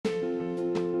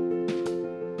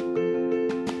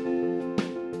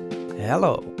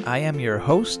Hello, I am your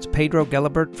host, Pedro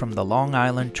Gelibert from the Long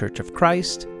Island Church of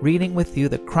Christ, reading with you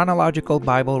the Chronological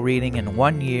Bible reading in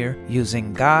 1 year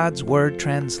using God's Word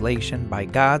translation by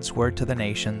God's Word to the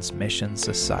Nations Mission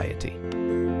Society.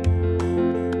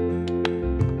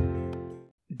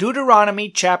 Deuteronomy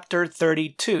chapter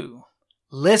 32.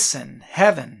 Listen,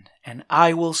 heaven, and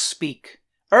I will speak.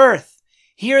 Earth,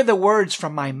 hear the words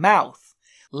from my mouth.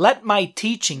 Let my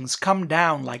teachings come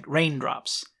down like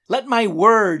raindrops. Let my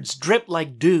words drip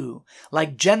like dew,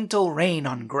 like gentle rain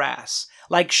on grass,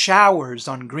 like showers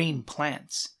on green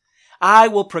plants. I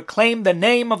will proclaim the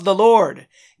name of the Lord.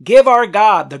 Give our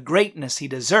God the greatness he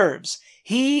deserves.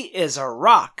 He is a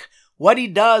rock. What he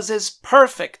does is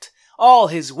perfect. All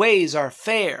his ways are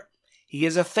fair. He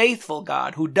is a faithful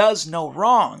God who does no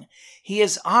wrong. He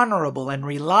is honorable and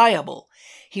reliable.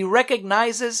 He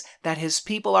recognizes that his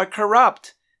people are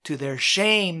corrupt. To their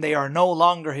shame, they are no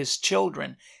longer his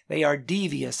children. They are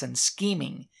devious and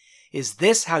scheming. Is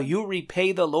this how you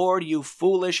repay the Lord, you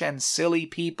foolish and silly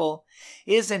people?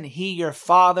 Isn't he your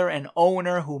father and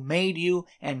owner who made you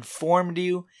and formed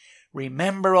you?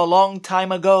 Remember a long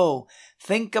time ago.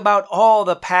 Think about all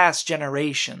the past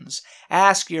generations.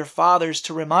 Ask your fathers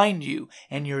to remind you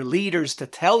and your leaders to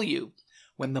tell you.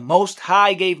 When the Most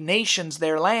High gave nations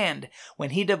their land, when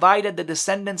he divided the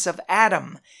descendants of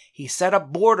Adam, he set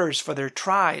up borders for their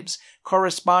tribes,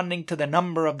 corresponding to the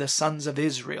number of the sons of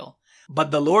Israel. But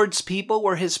the Lord's people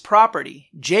were his property.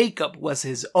 Jacob was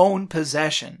his own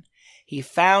possession. He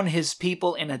found his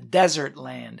people in a desert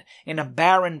land, in a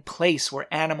barren place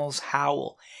where animals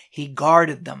howl. He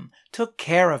guarded them, took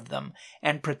care of them,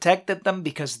 and protected them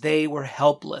because they were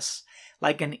helpless.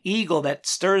 Like an eagle that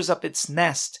stirs up its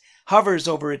nest, hovers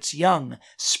over its young,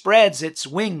 spreads its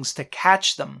wings to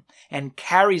catch them, and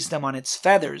carries them on its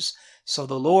feathers. So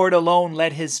the Lord alone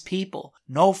led his people.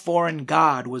 No foreign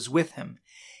god was with him.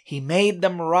 He made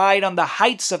them ride on the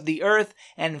heights of the earth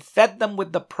and fed them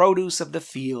with the produce of the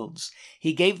fields.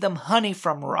 He gave them honey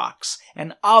from rocks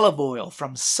and olive oil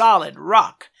from solid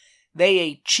rock. They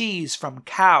ate cheese from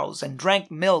cows and drank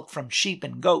milk from sheep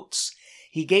and goats.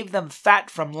 He gave them fat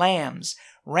from lambs,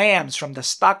 rams from the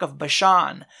stock of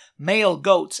Bashan, male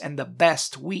goats and the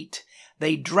best wheat.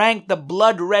 They drank the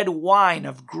blood-red wine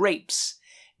of grapes.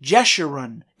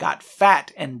 Jeshurun got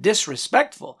fat and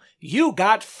disrespectful. You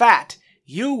got fat.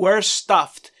 You were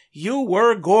stuffed. You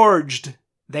were gorged.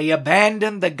 They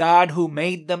abandoned the God who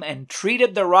made them and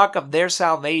treated the rock of their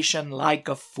salvation like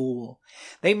a fool.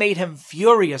 They made him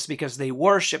furious because they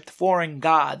worshipped foreign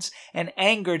gods and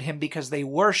angered him because they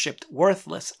worshipped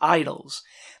worthless idols.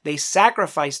 They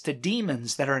sacrificed to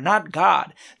demons that are not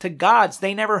God, to gods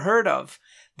they never heard of.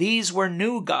 These were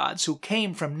new gods who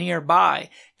came from nearby,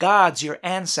 gods your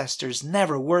ancestors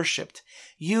never worshipped.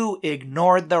 You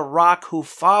ignored the rock who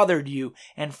fathered you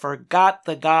and forgot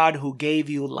the God who gave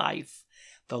you life.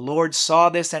 The Lord saw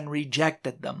this and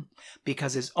rejected them,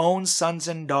 because his own sons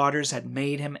and daughters had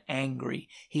made him angry.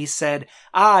 He said,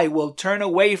 I will turn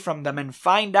away from them and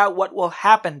find out what will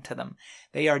happen to them.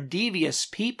 They are devious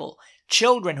people,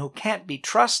 children who can't be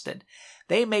trusted.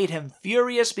 They made him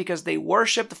furious because they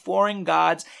worshipped foreign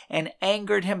gods and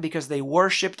angered him because they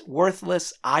worshipped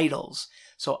worthless idols.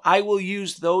 So I will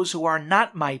use those who are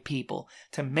not my people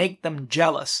to make them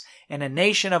jealous, and a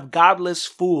nation of godless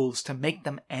fools to make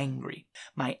them angry.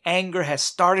 My anger has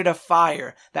started a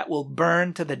fire that will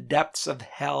burn to the depths of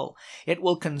hell. It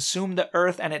will consume the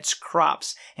earth and its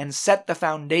crops, and set the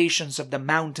foundations of the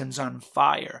mountains on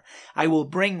fire. I will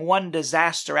bring one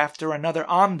disaster after another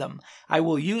on them. I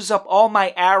will use up all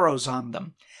my arrows on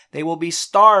them. They will be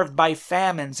starved by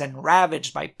famines and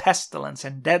ravaged by pestilence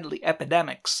and deadly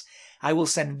epidemics. I will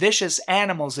send vicious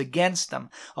animals against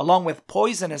them, along with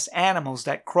poisonous animals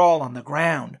that crawl on the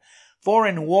ground.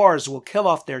 Foreign wars will kill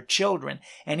off their children,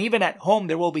 and even at home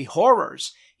there will be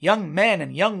horrors. Young men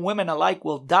and young women alike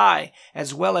will die,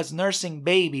 as well as nursing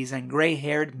babies and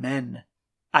gray-haired men.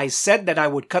 I said that I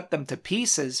would cut them to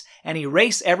pieces and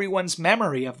erase everyone's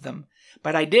memory of them.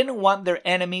 But I didn't want their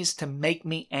enemies to make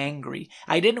me angry.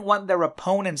 I didn't want their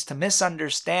opponents to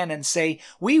misunderstand and say,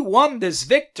 we won this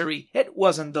victory. It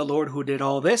wasn't the Lord who did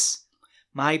all this.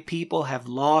 My people have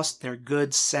lost their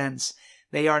good sense.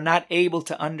 They are not able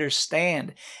to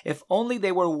understand. If only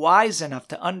they were wise enough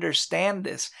to understand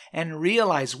this and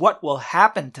realize what will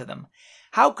happen to them.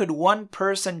 How could one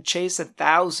person chase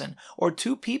 1,000 or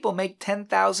two people make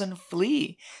 10,000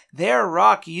 flee? Their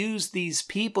rock used these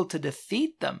people to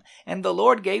defeat them, and the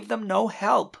Lord gave them no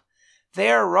help.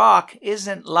 Their rock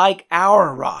isn't like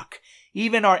our rock.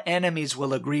 Even our enemies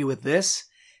will agree with this.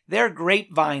 Their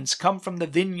grapevines come from the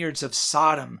vineyards of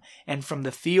Sodom and from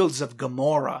the fields of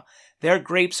Gomorrah. Their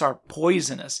grapes are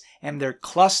poisonous, and their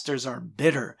clusters are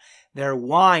bitter. Their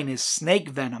wine is snake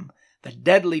venom, the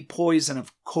deadly poison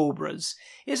of cobras.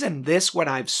 Isn't this what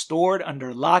I've stored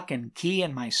under lock and key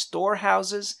in my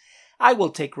storehouses? I will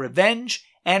take revenge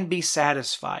and be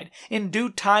satisfied. In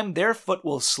due time their foot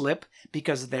will slip,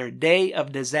 because their day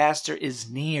of disaster is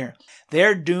near.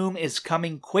 Their doom is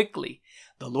coming quickly.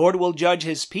 The Lord will judge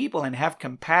his people and have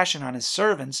compassion on his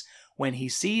servants when he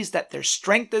sees that their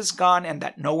strength is gone and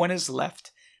that no one is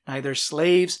left, neither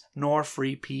slaves nor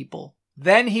free people.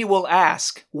 Then he will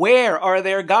ask, where are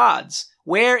their gods?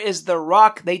 Where is the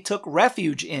rock they took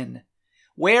refuge in?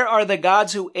 Where are the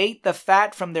gods who ate the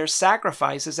fat from their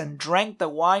sacrifices and drank the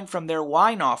wine from their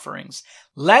wine offerings?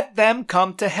 Let them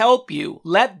come to help you.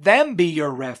 Let them be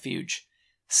your refuge.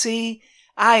 See,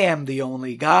 I am the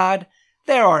only God.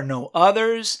 There are no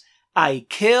others. I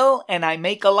kill and I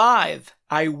make alive.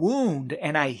 I wound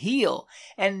and I heal,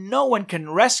 and no one can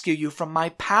rescue you from my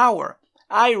power.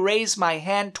 I raise my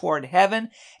hand toward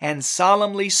heaven and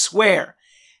solemnly swear,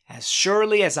 as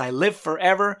surely as I live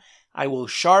forever, I will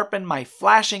sharpen my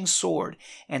flashing sword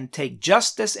and take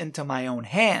justice into my own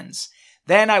hands.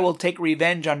 Then I will take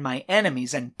revenge on my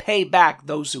enemies and pay back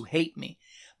those who hate me.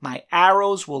 My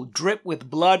arrows will drip with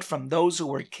blood from those who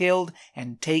were killed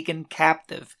and taken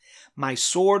captive. My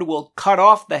sword will cut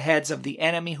off the heads of the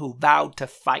enemy who vowed to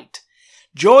fight.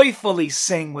 Joyfully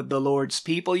sing with the Lord's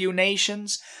people, you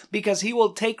nations, because he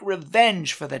will take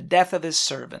revenge for the death of his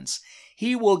servants.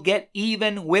 He will get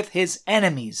even with his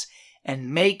enemies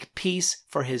and make peace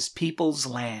for his people's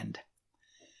land.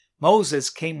 Moses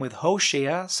came with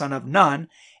Hoshea, son of Nun,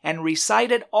 and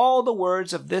recited all the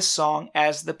words of this song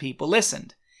as the people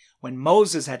listened. When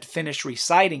Moses had finished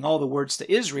reciting all the words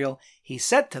to Israel, he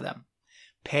said to them,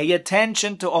 "Pay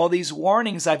attention to all these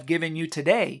warnings I've given you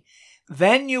today.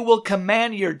 Then you will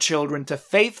command your children to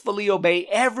faithfully obey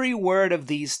every word of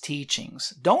these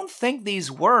teachings. Don't think these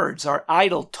words are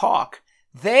idle talk.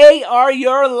 They are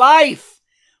your life.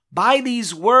 By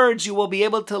these words you will be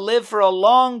able to live for a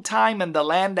long time in the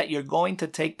land that you're going to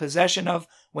take possession of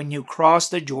when you cross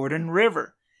the Jordan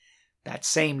River." That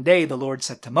same day the Lord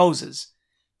said to Moses,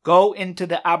 "Go into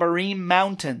the Abarim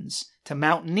mountains, to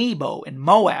Mount Nebo in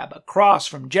Moab, across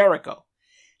from Jericho.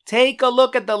 Take a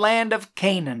look at the land of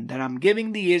Canaan that I'm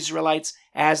giving the Israelites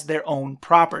as their own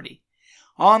property.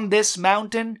 On this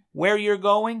mountain, where you're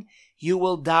going, you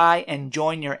will die and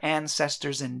join your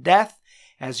ancestors in death,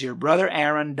 as your brother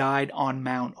Aaron died on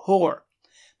Mount Hor.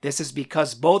 This is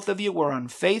because both of you were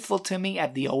unfaithful to me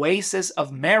at the oasis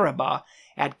of Meribah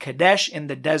at Kadesh in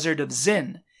the desert of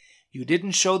Zin. You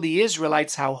didn't show the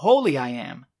Israelites how holy I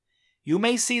am. You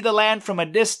may see the land from a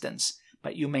distance,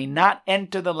 but you may not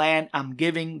enter the land I'm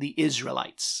giving the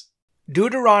Israelites."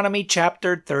 Deuteronomy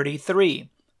chapter 33.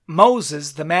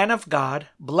 Moses, the man of God,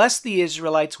 blessed the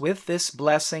Israelites with this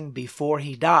blessing before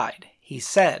he died. He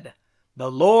said,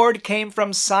 "The Lord came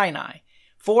from Sinai.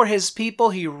 For his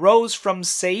people he rose from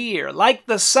Seir like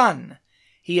the sun.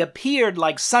 He appeared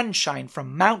like sunshine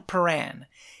from Mount Paran.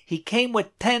 He came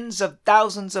with tens of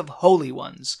thousands of holy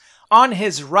ones. On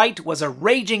his right was a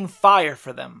raging fire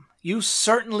for them. You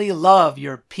certainly love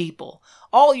your people.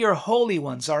 All your holy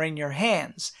ones are in your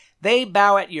hands. They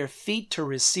bow at your feet to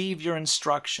receive your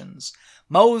instructions.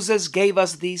 Moses gave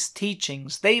us these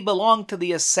teachings. They belong to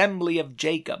the assembly of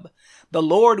Jacob. The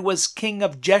Lord was king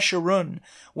of Jeshurun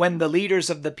when the leaders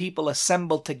of the people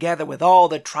assembled together with all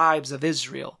the tribes of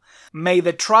Israel. May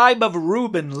the tribe of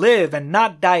Reuben live and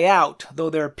not die out, though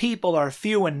their people are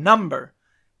few in number."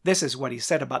 This is what he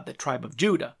said about the tribe of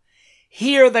Judah.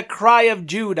 "Hear the cry of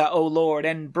Judah, O Lord,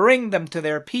 and bring them to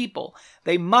their people.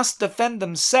 They must defend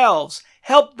themselves.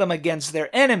 Help them against their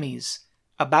enemies."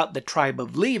 About the tribe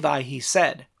of Levi he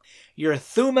said, "Your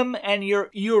Thummim and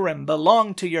your Urim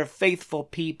belong to your faithful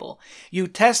people. You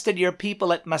tested your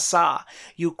people at Massah.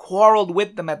 You quarreled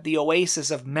with them at the oasis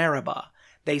of Meribah.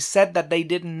 They said that they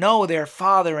didn't know their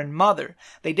father and mother.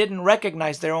 They didn't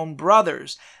recognize their own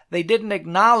brothers. They didn't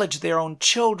acknowledge their own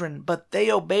children, but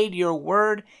they obeyed your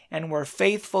word and were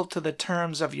faithful to the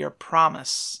terms of your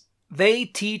promise. They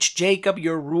teach Jacob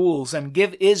your rules and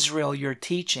give Israel your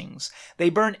teachings. They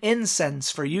burn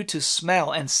incense for you to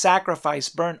smell and sacrifice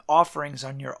burnt offerings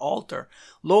on your altar.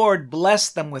 Lord, bless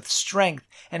them with strength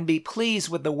and be pleased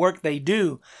with the work they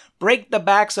do. Break the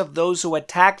backs of those who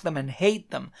attack them and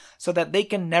hate them, so that they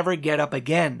can never get up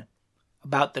again."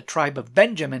 About the tribe of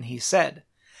Benjamin he said,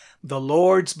 "The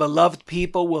Lord's beloved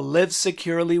people will live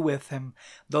securely with him.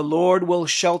 The Lord will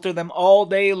shelter them all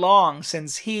day long,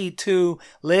 since he, too,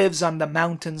 lives on the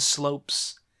mountain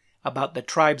slopes." About the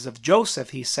tribes of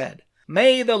Joseph he said,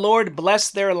 May the Lord bless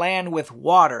their land with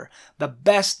water, the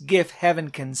best gift heaven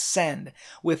can send,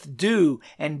 with dew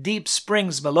and deep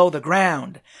springs below the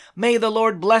ground. May the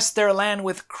Lord bless their land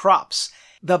with crops,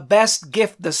 the best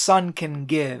gift the sun can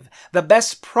give, the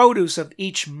best produce of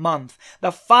each month,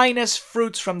 the finest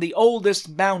fruits from the oldest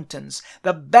mountains,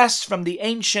 the best from the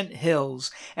ancient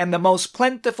hills, and the most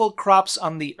plentiful crops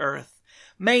on the earth.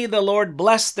 May the Lord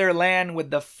bless their land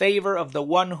with the favor of the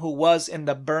one who was in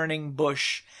the burning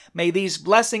bush. May these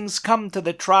blessings come to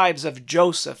the tribes of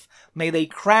Joseph. May they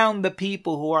crown the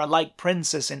people who are like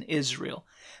princes in Israel.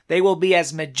 They will be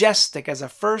as majestic as a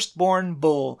firstborn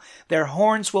bull. Their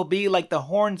horns will be like the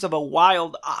horns of a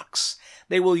wild ox.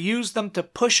 They will use them to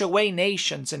push away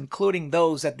nations, including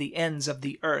those at the ends of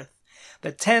the earth.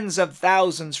 The tens of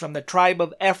thousands from the tribe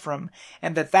of Ephraim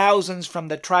and the thousands from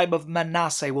the tribe of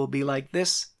Manasseh will be like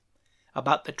this.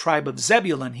 About the tribe of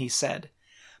Zebulun he said,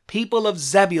 People of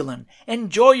Zebulun,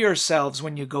 enjoy yourselves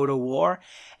when you go to war,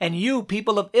 and you,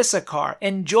 people of Issachar,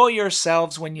 enjoy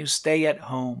yourselves when you stay at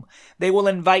home. They will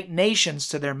invite nations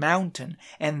to their mountain,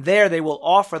 and there they will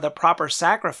offer the proper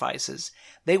sacrifices.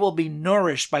 They will be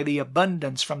nourished by the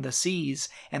abundance from the seas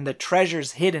and the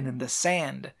treasures hidden in the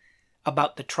sand.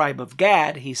 About the tribe of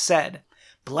Gad he said,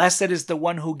 Blessed is the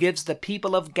one who gives the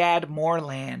people of Gad more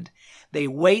land. They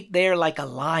wait there like a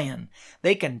lion.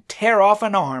 They can tear off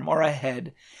an arm or a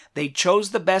head. They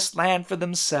chose the best land for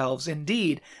themselves.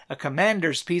 Indeed, a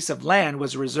commander's piece of land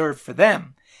was reserved for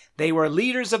them. They were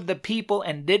leaders of the people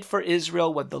and did for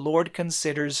Israel what the Lord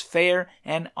considers fair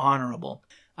and honorable.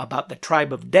 About the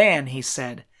tribe of Dan he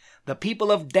said, The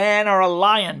people of Dan are a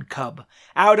lion cub.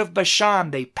 Out of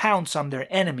Bashan they pounce on their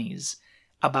enemies.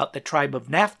 About the tribe of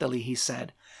Naphtali he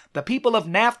said, The people of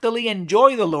Naphtali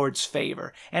enjoy the Lord's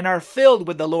favor and are filled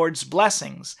with the Lord's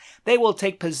blessings. They will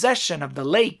take possession of the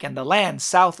lake and the land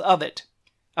south of it.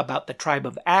 About the tribe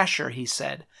of Asher he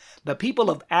said, The people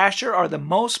of Asher are the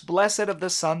most blessed of the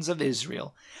sons of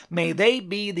Israel. May they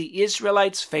be the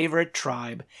Israelites' favorite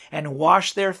tribe, and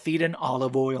wash their feet in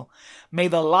olive oil. May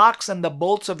the locks and the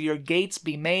bolts of your gates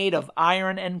be made of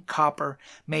iron and copper.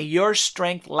 May your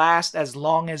strength last as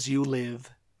long as you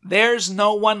live. There's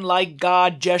no one like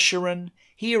God, Jeshurun.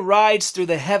 He rides through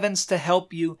the heavens to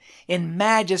help you. In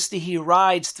majesty he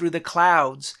rides through the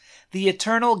clouds. The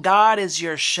eternal God is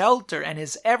your shelter, and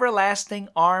his everlasting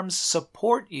arms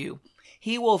support you.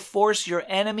 He will force your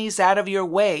enemies out of your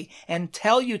way and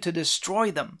tell you to destroy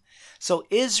them. So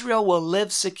Israel will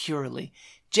live securely.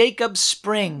 Jacob's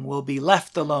spring will be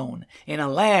left alone in a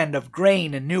land of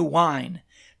grain and new wine.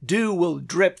 Dew will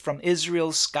drip from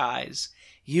Israel's skies.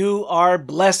 You are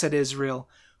blessed, Israel.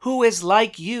 Who is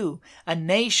like you, a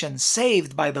nation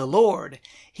saved by the Lord?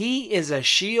 He is a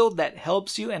shield that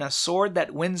helps you and a sword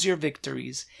that wins your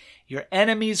victories. Your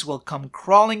enemies will come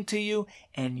crawling to you,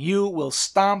 and you will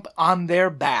stomp on their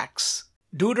backs.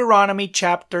 Deuteronomy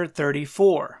chapter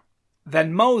 34.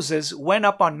 Then Moses went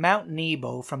up on Mount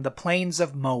Nebo from the plains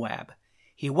of Moab.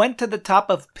 He went to the top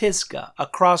of Pisgah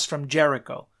across from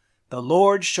Jericho. The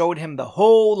Lord showed him the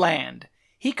whole land.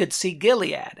 He could see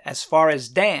Gilead as far as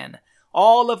Dan,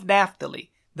 all of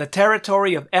Naphtali, the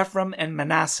territory of Ephraim and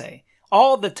Manasseh,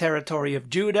 all the territory of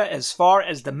Judah as far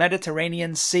as the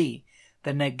Mediterranean Sea,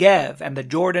 the Negev and the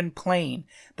Jordan Plain,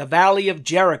 the valley of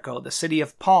Jericho, the city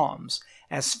of palms,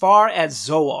 as far as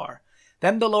Zoar.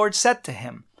 Then the Lord said to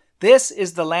him, This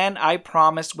is the land I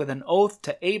promised with an oath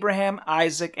to Abraham,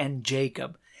 Isaac, and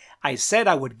Jacob. I said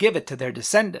I would give it to their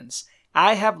descendants.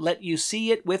 I have let you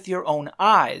see it with your own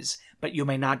eyes, but you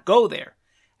may not go there.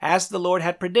 As the Lord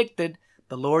had predicted,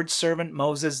 the Lord's servant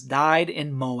Moses died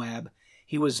in Moab.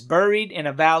 He was buried in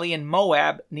a valley in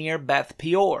Moab near Beth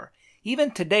Peor.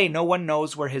 Even today, no one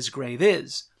knows where his grave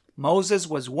is. Moses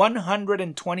was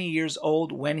 120 years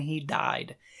old when he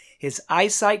died. His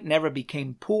eyesight never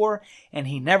became poor, and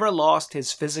he never lost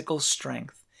his physical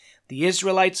strength. The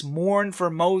Israelites mourned for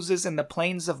Moses in the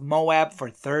plains of Moab for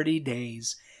 30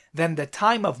 days. Then the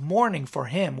time of mourning for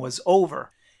him was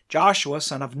over. Joshua,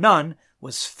 son of Nun,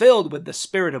 was filled with the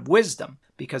spirit of wisdom,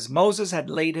 because Moses had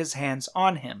laid his hands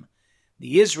on him.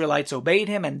 The Israelites obeyed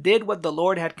him and did what the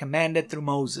Lord had commanded through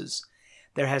Moses.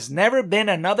 There has never been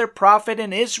another prophet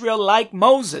in Israel like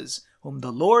Moses, whom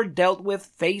the Lord dealt with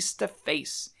face to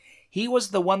face. He was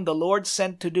the one the Lord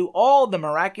sent to do all the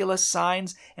miraculous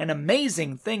signs and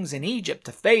amazing things in Egypt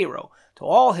to Pharaoh, to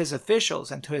all his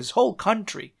officials, and to his whole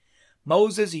country.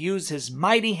 Moses used his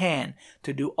mighty hand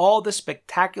to do all the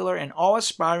spectacular and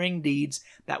awe-inspiring deeds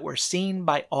that were seen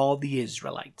by all the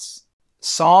Israelites.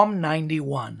 Psalm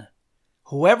 91.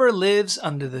 Whoever lives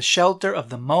under the shelter of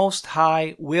the Most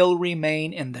High will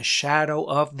remain in the shadow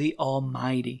of the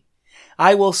Almighty.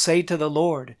 I will say to the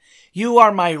Lord, "You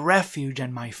are my refuge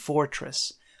and my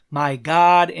fortress, my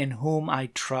God in whom I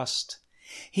trust."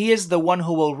 He is the one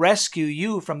who will rescue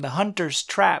you from the hunter's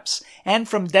traps and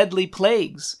from deadly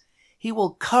plagues. He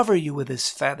will cover you with his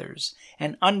feathers,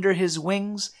 and under his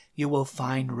wings you will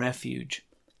find refuge.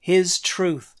 His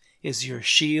truth is your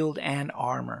shield and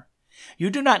armor. You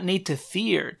do not need to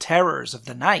fear terrors of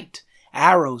the night,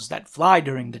 arrows that fly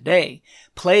during the day,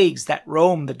 plagues that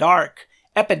roam the dark,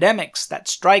 epidemics that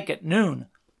strike at noon.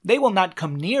 They will not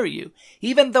come near you,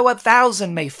 even though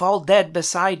 1,000 may fall dead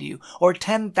beside you, or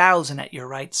 10,000 at your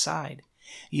right side.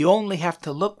 You only have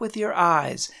to look with your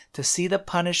eyes to see the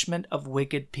punishment of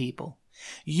wicked people.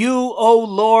 You, O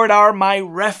Lord, are my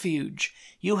refuge.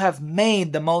 You have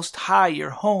made the Most High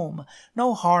your home.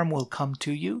 No harm will come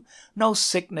to you. No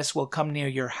sickness will come near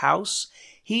your house.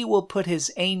 He will put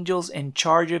his angels in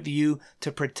charge of you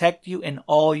to protect you in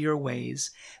all your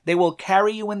ways. They will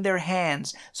carry you in their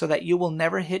hands so that you will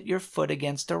never hit your foot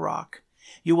against a rock.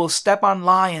 You will step on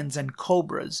lions and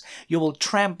cobras. You will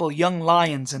trample young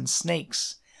lions and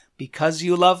snakes. Because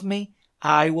you love me,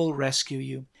 I will rescue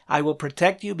you. I will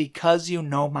protect you because you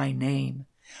know my name.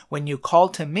 When you call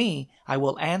to me, I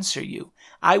will answer you.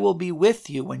 I will be with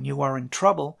you when you are in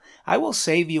trouble. I will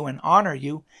save you and honor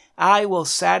you. I will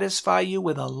satisfy you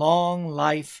with a long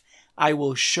life. I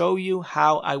will show you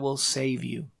how I will save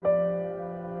you.